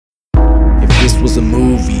this was a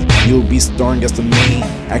movie, you'll be starring as the main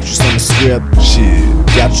actress on the script. Shit,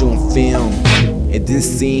 got you on film, and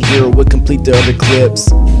this scene here would complete the other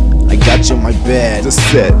clips. I got you in my bed, the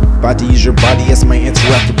set, about to use your body as my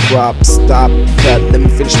interactive prop. Stop, cut, let me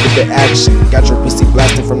finish with the action. Got your pussy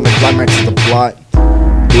blasting from the climax of the plot.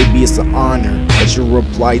 Baby, it's an honor that you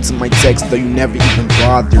reply to my text, though you never even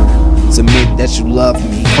bothered to admit that you love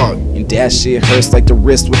me. And that shit hurts like the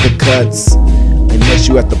wrist with the cuts. I met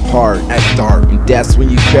you at the park, at dark, and that's when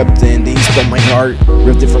you crept in. Then you stole my heart,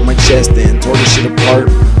 ripped it from my chest and tore the shit apart.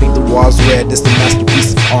 Paint the walls red, that's the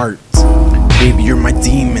masterpiece of art. Baby, you're my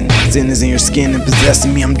demon, sin is in your skin and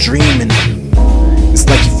possessing me, I'm dreaming. It's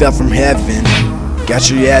like you fell from heaven, got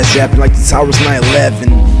your ass rapping like the towers 9/11.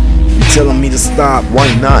 You're telling me to stop,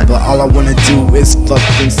 why not? But all I wanna do is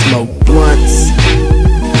fucking smoke blunts,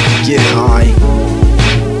 get high,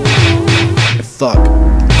 and fuck.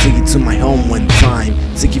 Took you to my home one time,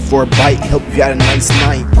 took you for a bite, help you had a nice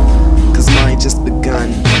night. Cause mine just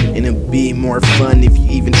begun, and it'd be more fun if you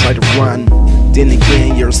even try to run. Then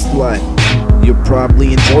again, you're a slut, you'll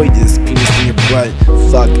probably enjoy this penis in your butt.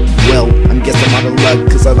 Fuck, well, I guess I'm out of luck,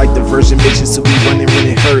 cause I like the virgin bitches who be running when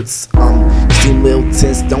it hurts. You seem little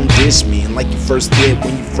tense, don't dish me, like you first did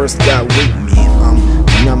when you first got with me.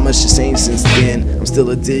 Not much has changed since then, I'm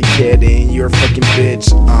still a dickhead and you're a fucking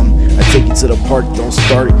bitch. I take you to the park, don't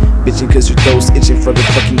start bitching cause your throat's itching for the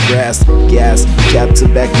fucking grass. Gas, cap to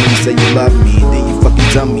back when you say you love me, then you fucking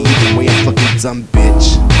dumb me, either way I'm fucking dumb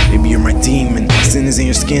bitch. Baby, you're my demon, sin is in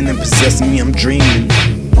your skin and possessing me, I'm dreaming.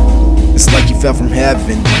 It's like you fell from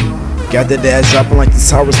heaven, got that ass dropping like the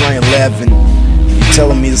towers 9/11. You're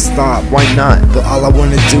telling me to stop, why not? But all I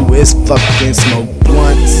wanna do is fucking smoke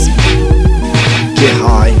blunts, get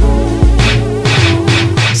high,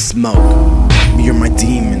 smoke. You're my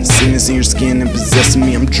demon, sin is in your skin and possessing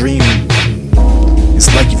me, I'm dreaming.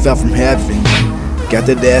 It's like you fell from heaven, got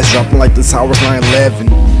that ass dropping like the towers 9/11.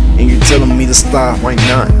 And you're telling me to stop, why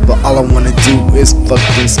not? But all I wanna do is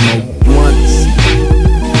fucking smoke blunts,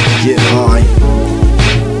 get high,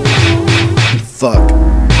 and fuck.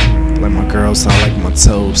 Like my girls, I like my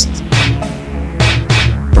toast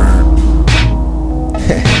burn.